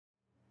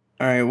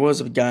All right, what's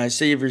up, guys?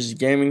 Savers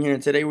Gaming here.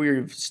 Today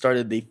we've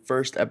started the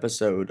first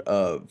episode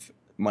of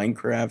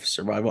Minecraft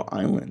Survival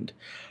Island.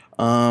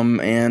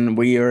 And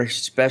we are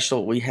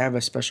special. We have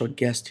a special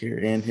guest here,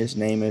 and his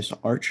name is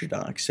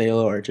Archerdox. Say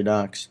hello,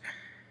 Archerdox.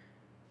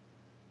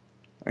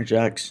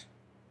 Archerdox.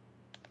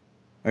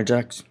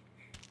 Archerdox.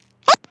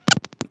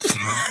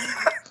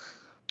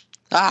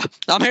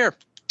 I'm here.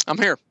 I'm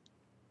here.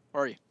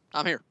 Where are you?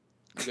 I'm here.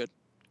 I'm good.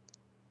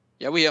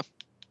 Yeah, we are.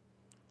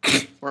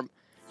 Where,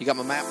 you got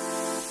my map?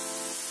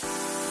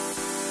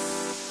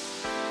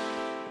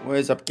 What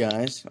is up,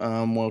 guys?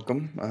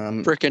 Welcome.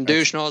 Frickin'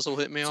 douche nozzle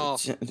hit me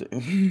off.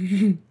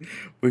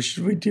 What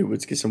should we do?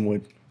 Let's get some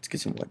wood. Let's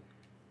get some wood.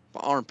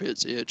 My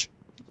armpits itch.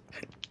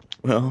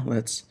 Well,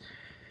 that's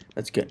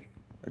good.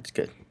 That's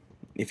good.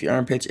 If your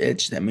armpits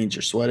itch, that means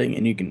you're sweating,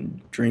 and you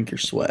can drink your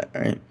sweat.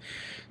 All right.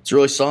 It's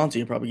really salty.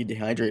 You probably get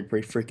dehydrated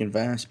pretty freaking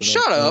fast. But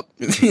Shut up.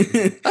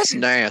 That's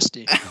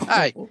nasty. Ow.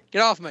 Hey,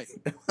 get off me.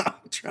 I'm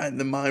trying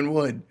to mine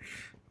wood.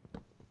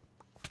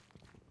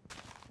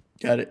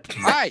 Got it.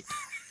 Hey.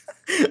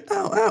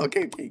 Ow.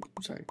 Okay.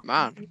 I'm sorry.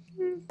 Mine.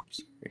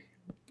 Sorry.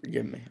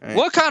 Forgive me. All right.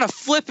 What kind of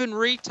flipping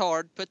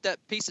retard put that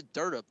piece of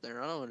dirt up there?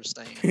 I don't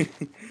understand.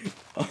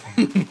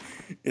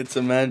 It's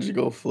a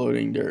magical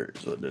floating dirt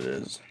is what it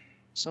is.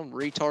 Some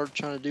retard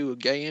trying to do a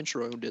gay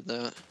intro did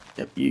that.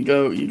 Yep, you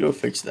go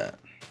fix that.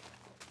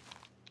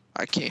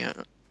 I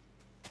can't.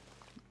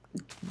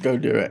 Go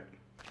do it.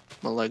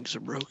 My legs are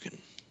broken.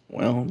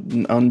 Well,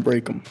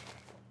 unbreak them.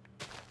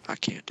 I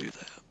can't do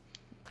that.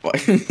 Why?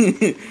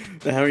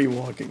 How are you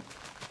walking?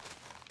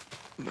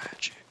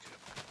 Magic.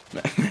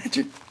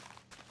 Magic?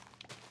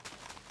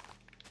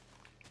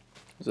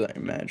 Is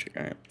that magic?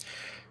 Alright.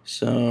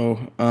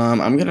 So,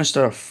 I'm gonna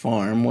start a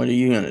farm. What are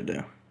you gonna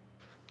do?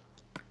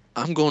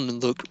 I'm going to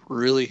look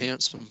really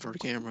handsome for the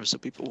camera so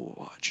people will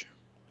watch.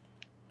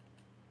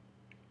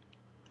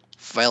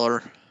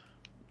 Feller.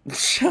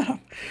 Shut up.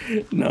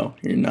 No,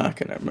 you're not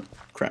gonna.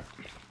 Crap.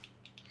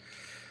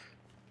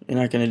 You're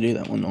not gonna do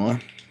that one, Noah.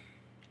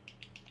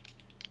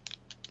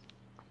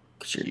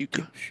 Cause you're You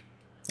could.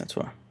 That's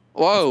why.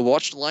 Whoa,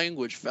 watch the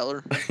language,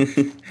 feller.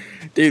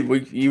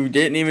 Dude, you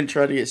didn't even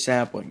try to get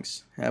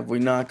saplings. Have we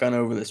not gone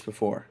over this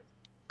before?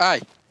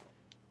 Hey.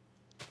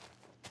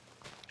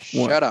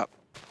 What? Shut up.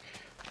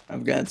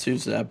 I've got 2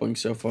 saplings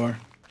so far.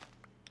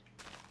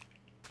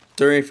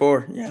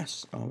 34,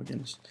 yes. Oh my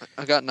goodness.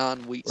 I got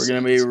 9 wheat We're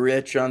gonna be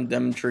rich on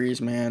them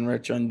trees, man.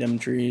 Rich on them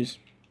trees.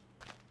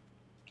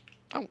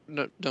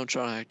 Don't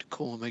try to act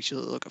cool. It makes you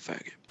look like a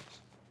faggot.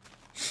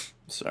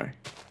 Sorry.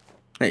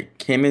 Hey,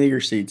 hand me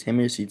your seeds. Hand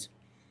me your seeds.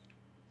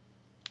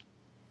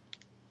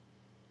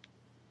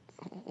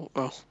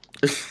 Oh.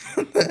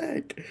 What the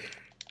heck?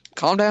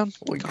 Calm down.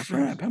 Holy Calm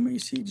crap, down. how many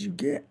seeds you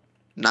get?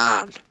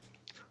 9.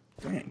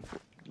 Dang,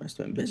 must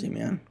have been busy,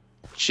 man.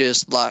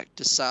 Just like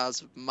the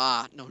size of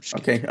my... No, just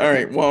Okay, kidding.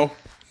 alright, well.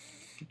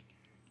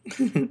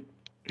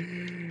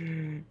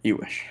 You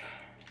wish.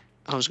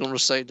 I was going to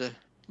say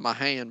my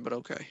hand, but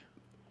okay.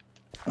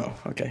 Oh,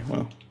 okay,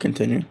 well,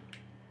 continue.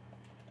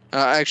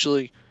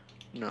 Actually,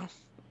 no.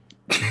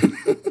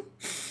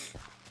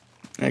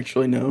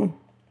 Actually, no.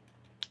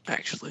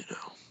 Actually, no.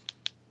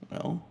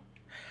 Well,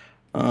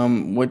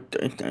 what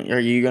are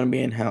you gonna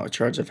be in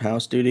charge of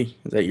house duty?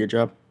 Is that your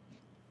job?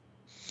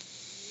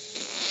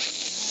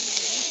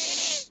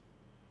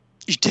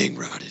 You dang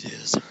right it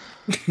is.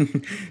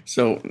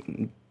 So,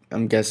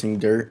 I'm guessing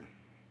dirt.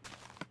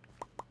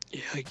 Yeah,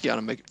 you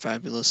gotta make it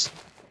fabulous.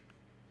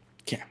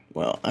 Okay,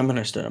 well, I'm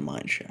gonna start a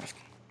mine shaft.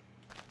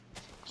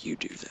 You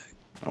do that.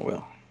 I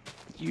will.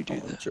 You do I'll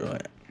that. enjoy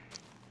it.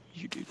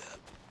 You do that.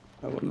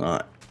 I will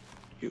not.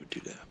 You do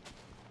that.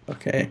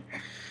 Okay.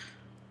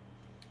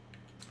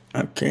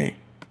 Okay.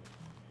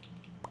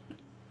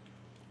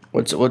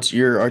 What's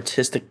your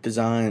artistic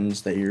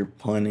designs that you're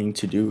planning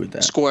to do with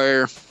that?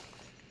 Square.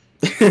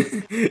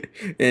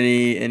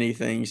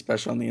 Anything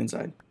special on the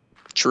inside?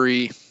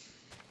 Tree.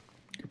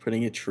 You're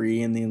putting a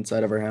tree in the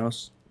inside of our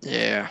house?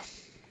 Yeah.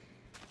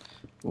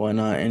 Why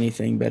not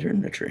anything better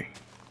than a tree?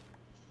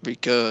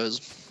 Because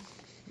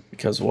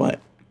What?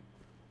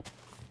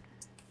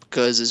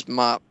 it's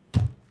my...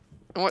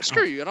 What?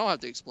 Screw you. I don't have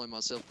to explain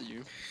myself to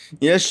you.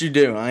 Yes, you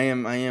do. I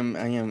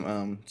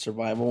am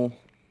survival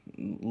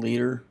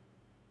leader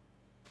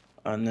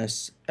on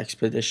this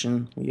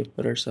expedition we have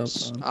put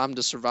ourselves on. I'm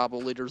the survival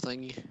leader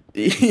thingy.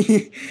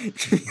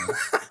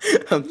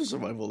 I'm the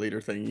survival leader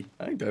thingy.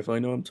 I definitely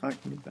know what I'm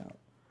talking about.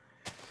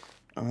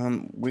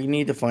 We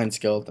need to find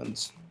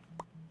skeletons.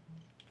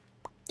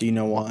 Do you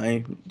know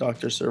why,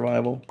 Dr.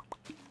 Survival?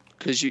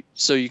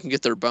 So you can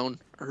get their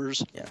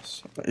boners.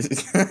 Yes.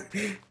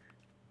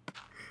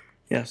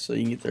 Yes, so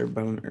you can get their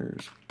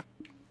boners.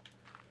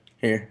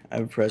 Here, I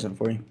have a present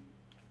for you.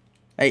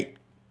 Hey,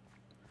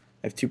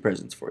 I have 2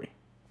 presents for you.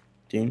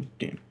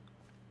 Dune.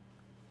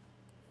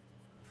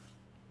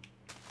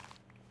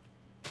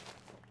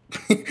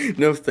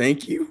 No,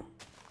 thank you.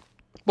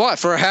 What,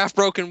 for a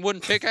half-broken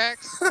wooden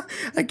pickaxe?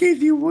 I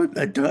gave you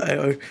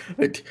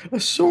a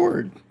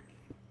sword.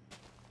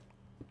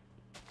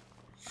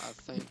 I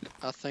think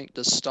I think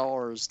the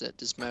stars that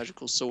this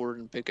magical sword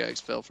and pickaxe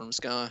fell from the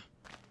sky.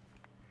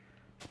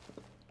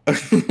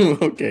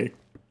 Okay.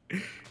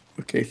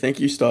 Okay, thank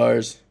you,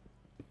 stars,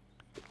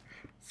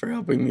 for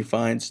helping me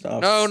find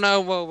stuff.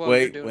 No, whoa,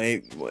 you're doing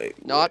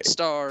it. Not Wait.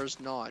 stars,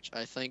 Notch.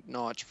 I thank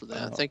Notch for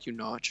that. Thank you,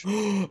 Notch.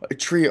 A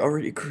tree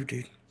already grew,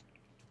 dude.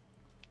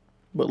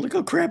 But look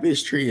how crappy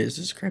this tree is.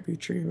 This is the crappiest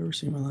tree I've ever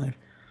seen in my life.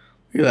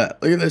 Look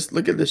at that. Look at this.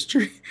 Look at this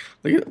tree.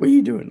 Look at what are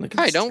you doing? Look at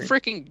Hey, this don't tree.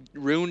 freaking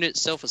ruin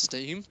its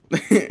self-esteem.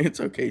 It's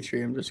okay,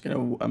 tree. I'm just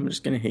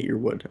gonna hit your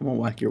wood. I'm gonna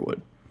whack your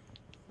wood.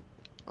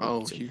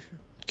 Oh, you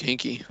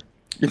kinky.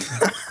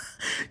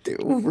 Dude,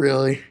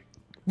 really?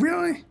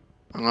 Really?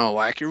 I'm gonna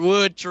whack your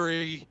wood,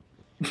 tree.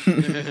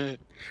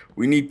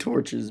 We need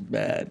torches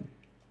bad.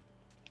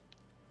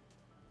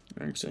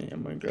 Actually,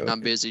 I'm gonna go. I'm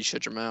busy.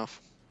 Shut your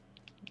mouth.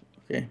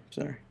 Okay,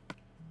 sorry.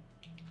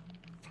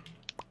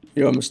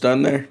 You almost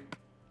done there?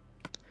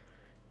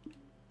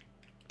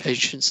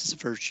 Patience is a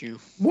virtue.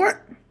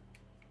 What?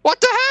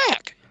 What the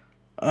heck?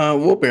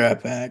 We'll be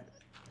right back.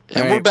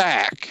 And we're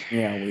back.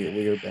 Yeah,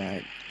 we are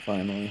back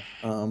finally.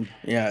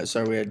 Yeah,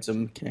 sorry we had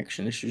some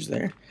connection issues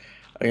there.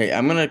 Okay,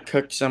 I'm gonna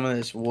cook some of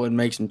this wood,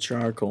 make some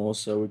charcoal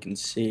so we can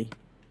see.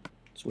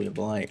 So we have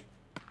light.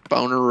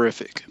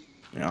 Bonerific.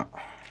 Yeah.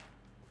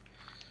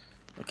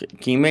 Okay,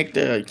 can you make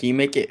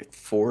it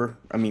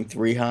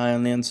 3 high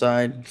on the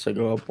inside? So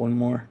go up one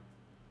more.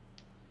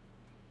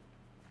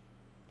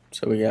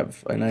 So we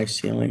have a nice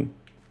ceiling.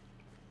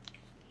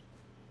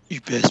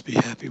 You best be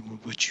happy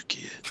with what you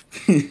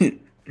get.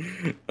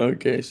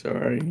 Okay,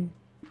 sorry.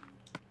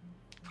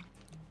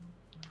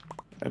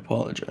 I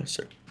apologize,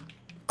 sir.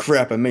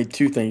 Crap, I made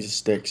 2 things of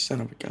sticks. Son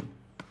of a gun.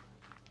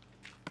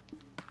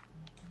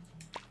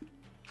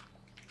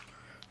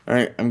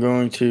 Alright, I'm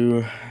going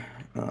to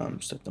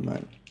set the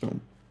mine. Boom.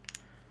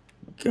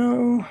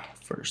 Go.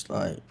 First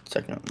light,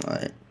 second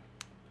light.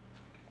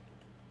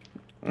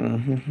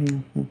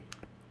 Let's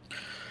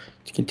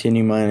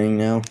continue mining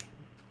now.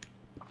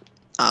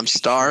 I'm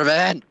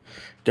starving.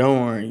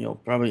 Don't worry, you'll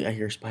probably. I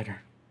hear a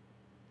spider.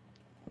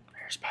 I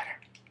hear a spider.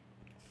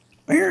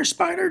 I hear a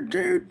spider,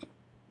 dude.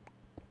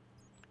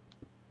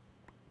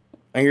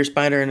 I hear a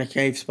spider in a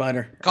cave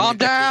spider. Calm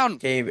down.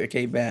 A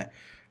cave bat.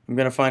 I'm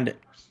gonna find it.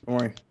 Don't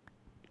worry.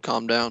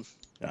 Calm down.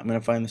 I'm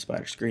gonna find the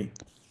spider. Scream.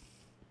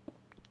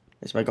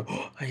 This might go.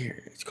 Oh, I hear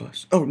it. It's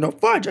close. Oh no,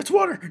 fudge! That's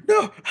water.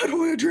 No, I don't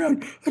want to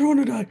drown. I don't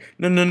want to die.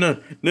 No, no,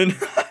 no, no, no,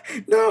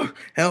 no!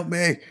 Help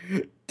me!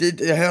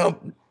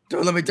 Help!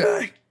 Don't let me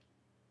die.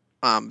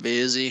 I'm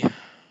busy.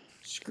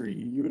 Screw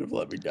you! You would have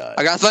let me die.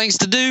 I got things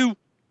to do.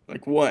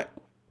 Like what?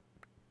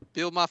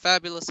 Build my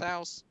fabulous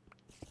house.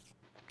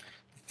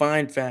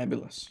 Fine,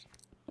 fabulous.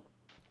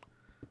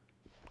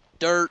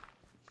 Dirt.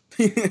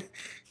 I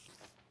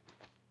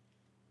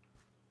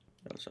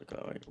was like,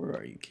 oh wait, where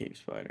are you, cave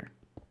spider?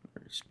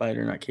 Or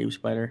spider, not cave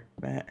spider.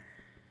 Bat.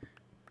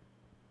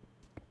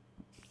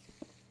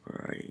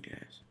 Where are you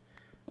guys?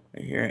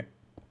 I hear it.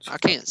 I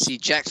can't see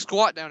jack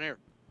squat down here.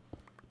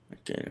 I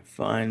gotta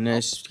find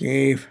this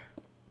cave.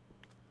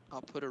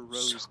 I'll put a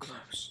rose. So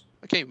close.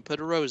 I can't even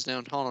put a rose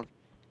down. Hold on.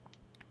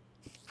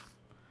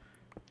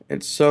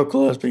 It's so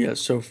close, but yet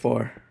so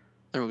far.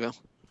 There we go.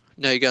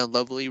 Now you got a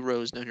lovely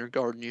rose down your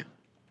garden. You.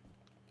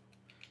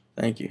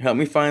 Thank you. Help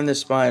me find this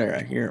spider.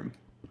 I hear him.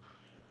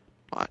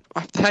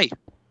 Hey,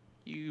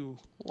 you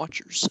watch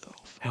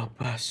yourself.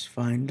 Help us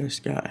find this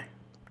guy.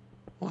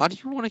 Why do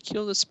you want to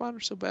kill this spider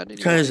so bad? Anyway?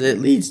 Because it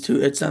leads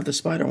to. It's not the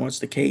spider. Wants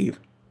the cave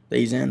that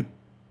he's in.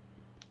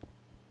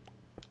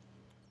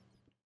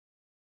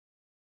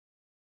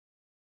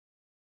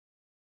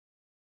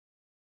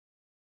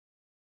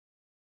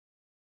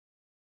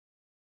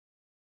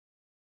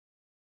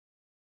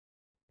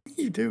 What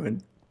are you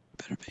doing?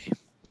 Better be.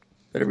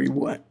 Better be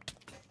what?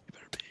 You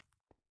better be.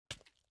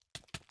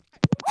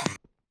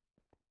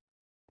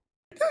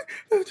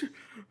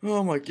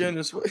 Oh my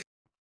goodness. You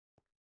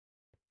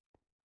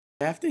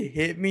have to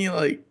hit me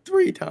like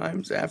 3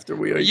 times after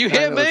we. You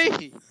hit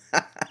me.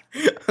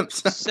 I'm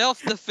sorry.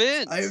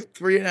 Self-defense. I have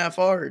 3.5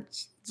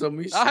 hearts. So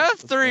me. I have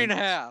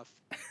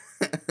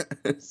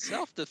 3.5.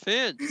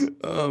 Self-defense.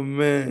 Oh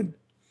man.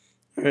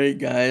 All right,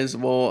 guys.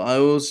 Well, I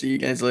will see you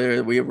guys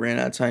later. We have ran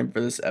out of time for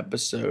this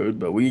episode,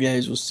 but we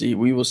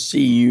will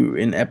see you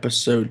in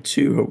episode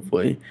 2,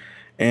 hopefully.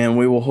 And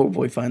we will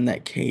hopefully find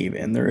that cave.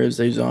 And there is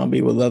a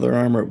zombie with leather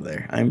armor over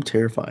there. I'm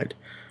terrified.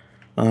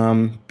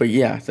 But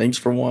yeah, thanks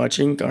for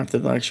watching. Garth, you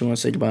want to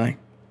say goodbye?